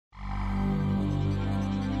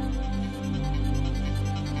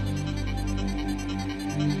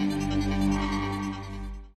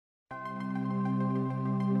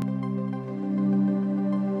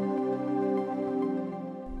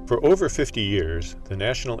For over 50 years, the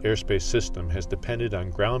National Airspace System has depended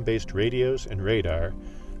on ground-based radios and radar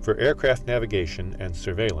for aircraft navigation and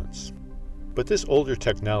surveillance. But this older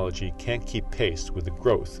technology can't keep pace with the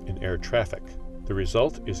growth in air traffic. The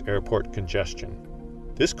result is airport congestion.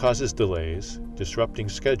 This causes delays, disrupting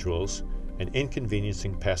schedules, and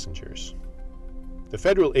inconveniencing passengers. The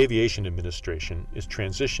Federal Aviation Administration is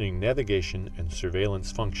transitioning navigation and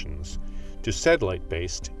surveillance functions to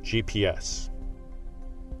satellite-based GPS.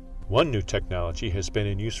 One new technology has been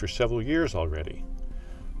in use for several years already.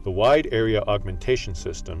 The Wide Area Augmentation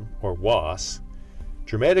System, or WAAS,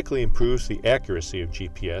 dramatically improves the accuracy of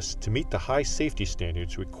GPS to meet the high safety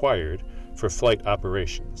standards required for flight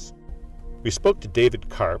operations. We spoke to David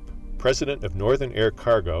Karp, president of Northern Air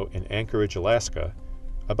Cargo in Anchorage, Alaska,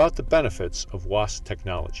 about the benefits of WAAS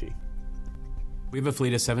technology. We have a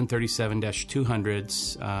fleet of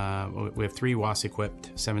 737-200s. We have 3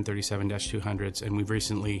 WAAS-equipped 737-200s, and we've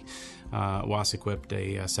recently WAAS-equipped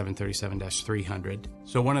a 737-300.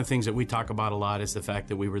 So one of the things that we talk about a lot is the fact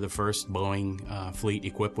that we were the first Boeing fleet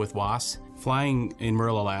equipped with WAAS. Flying in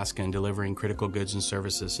rural Alaska and delivering critical goods and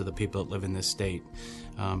services to the people that live in this state,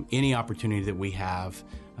 any opportunity that we have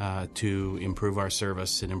to improve our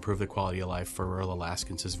service and improve the quality of life for rural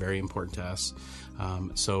Alaskans is very important to us.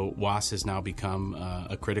 So WAAS has now become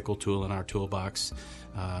a critical tool in our toolbox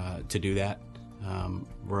to do that.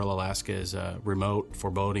 Rural Alaska is a remote,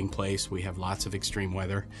 foreboding place. We have lots of extreme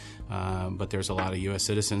weather, but there's a lot of U.S.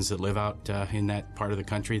 citizens that live out in that part of the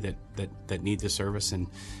country that need the service, and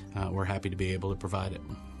we're happy to be able to provide it.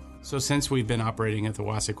 So since we've been operating at the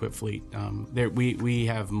WAAS-equipped fleet, we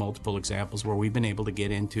have multiple examples where we've been able to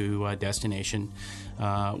get into a destination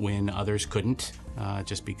when others couldn't,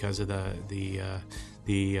 just because of the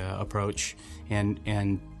approach.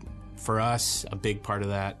 And for us, a big part of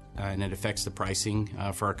that, and it affects the pricing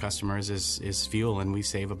for our customers, is fuel, and we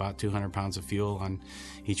save about 200 pounds of fuel on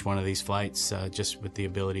each one of these flights just with the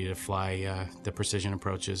ability to fly the precision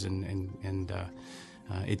approaches, and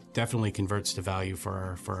it definitely converts to value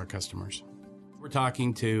for our customers. We're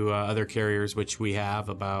talking to other carriers, which we have,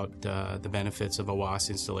 about the benefits of a WAAS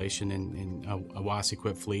installation in a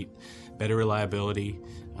WAAS-equipped fleet. Better reliability,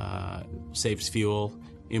 saves fuel,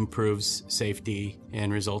 improves safety,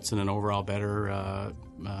 and results in an overall better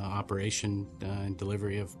operation and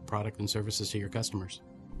delivery of product and services to your customers.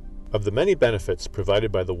 Of the many benefits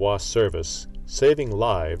provided by the WAAS service, saving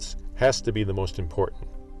lives has to be the most important.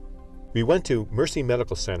 We went to Mercy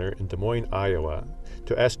Medical Center in Des Moines, Iowa,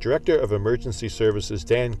 to ask Director of Emergency Services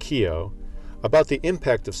Dan Keogh about the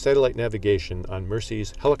impact of satellite navigation on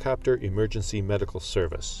Mercy's helicopter emergency medical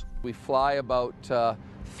service. We fly about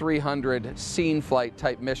 300 scene flight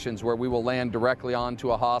type missions where we will land directly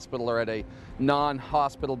onto a hospital or at a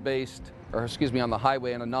non-hospital based, or excuse me, on the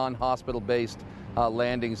highway in a non-hospital based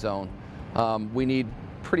landing zone. We need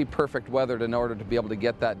pretty perfect weather in order to be able to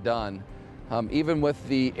get that done. Even with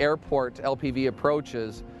the airport LPV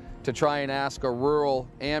approaches, to try and ask a rural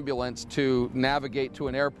ambulance to navigate to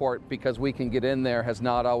an airport because we can get in there has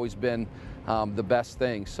not always been the best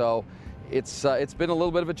thing. So it's been a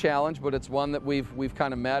little bit of a challenge, but it's one that we've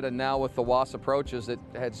kind of met, and now with the WAAS approaches, it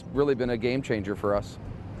has really been a game changer for us.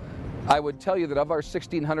 I would tell you that of our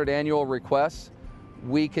 1,600 annual requests,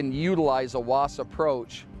 we can utilize a WAAS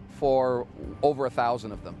approach for over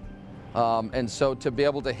 1,000 of them. And so to be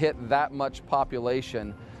able to hit that much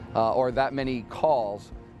population or that many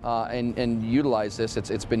calls and utilize this,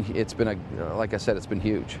 it's been like I said, it's been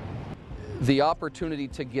huge. The opportunity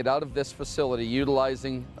to get out of this facility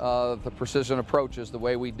utilizing the precision approaches the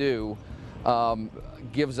way we do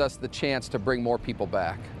gives us the chance to bring more people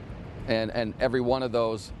back. And every one of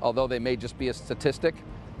those, although they may just be a statistic,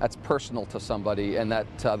 that's personal to somebody, and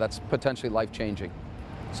that's potentially life-changing.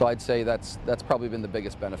 So I'd say that's probably been the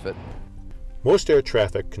biggest benefit. Most air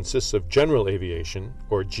traffic consists of general aviation,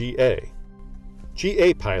 or GA.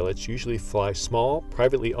 GA pilots usually fly small,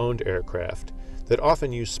 privately owned aircraft that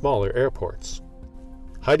often use smaller airports.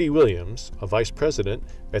 Heidi Williams, a vice president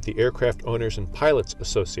at the Aircraft Owners and Pilots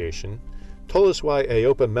Association, told us why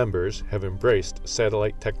AOPA members have embraced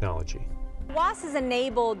satellite technology. WAAS has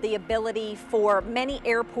enabled the ability for many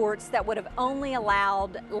airports that would have only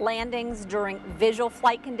allowed landings during visual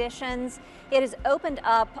flight conditions. It has opened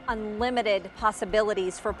up unlimited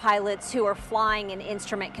possibilities for pilots who are flying in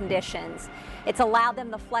instrument conditions. It's allowed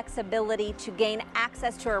them the flexibility to gain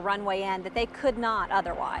access to a runway end that they could not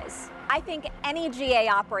otherwise. I think any GA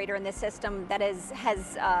operator in this system that has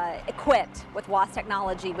equipped with WAAS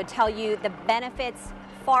technology would tell you the benefits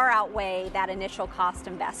far outweigh that initial cost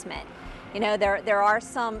investment. You know, there are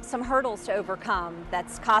some hurdles to overcome.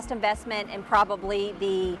 That's cost investment and probably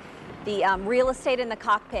the the real estate in the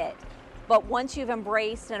cockpit. But once you've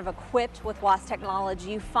embraced and have equipped with WAAS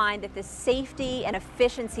technology, you find that the safety and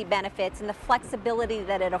efficiency benefits and the flexibility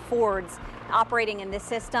that it affords operating in this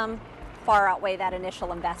system far outweigh that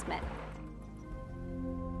initial investment.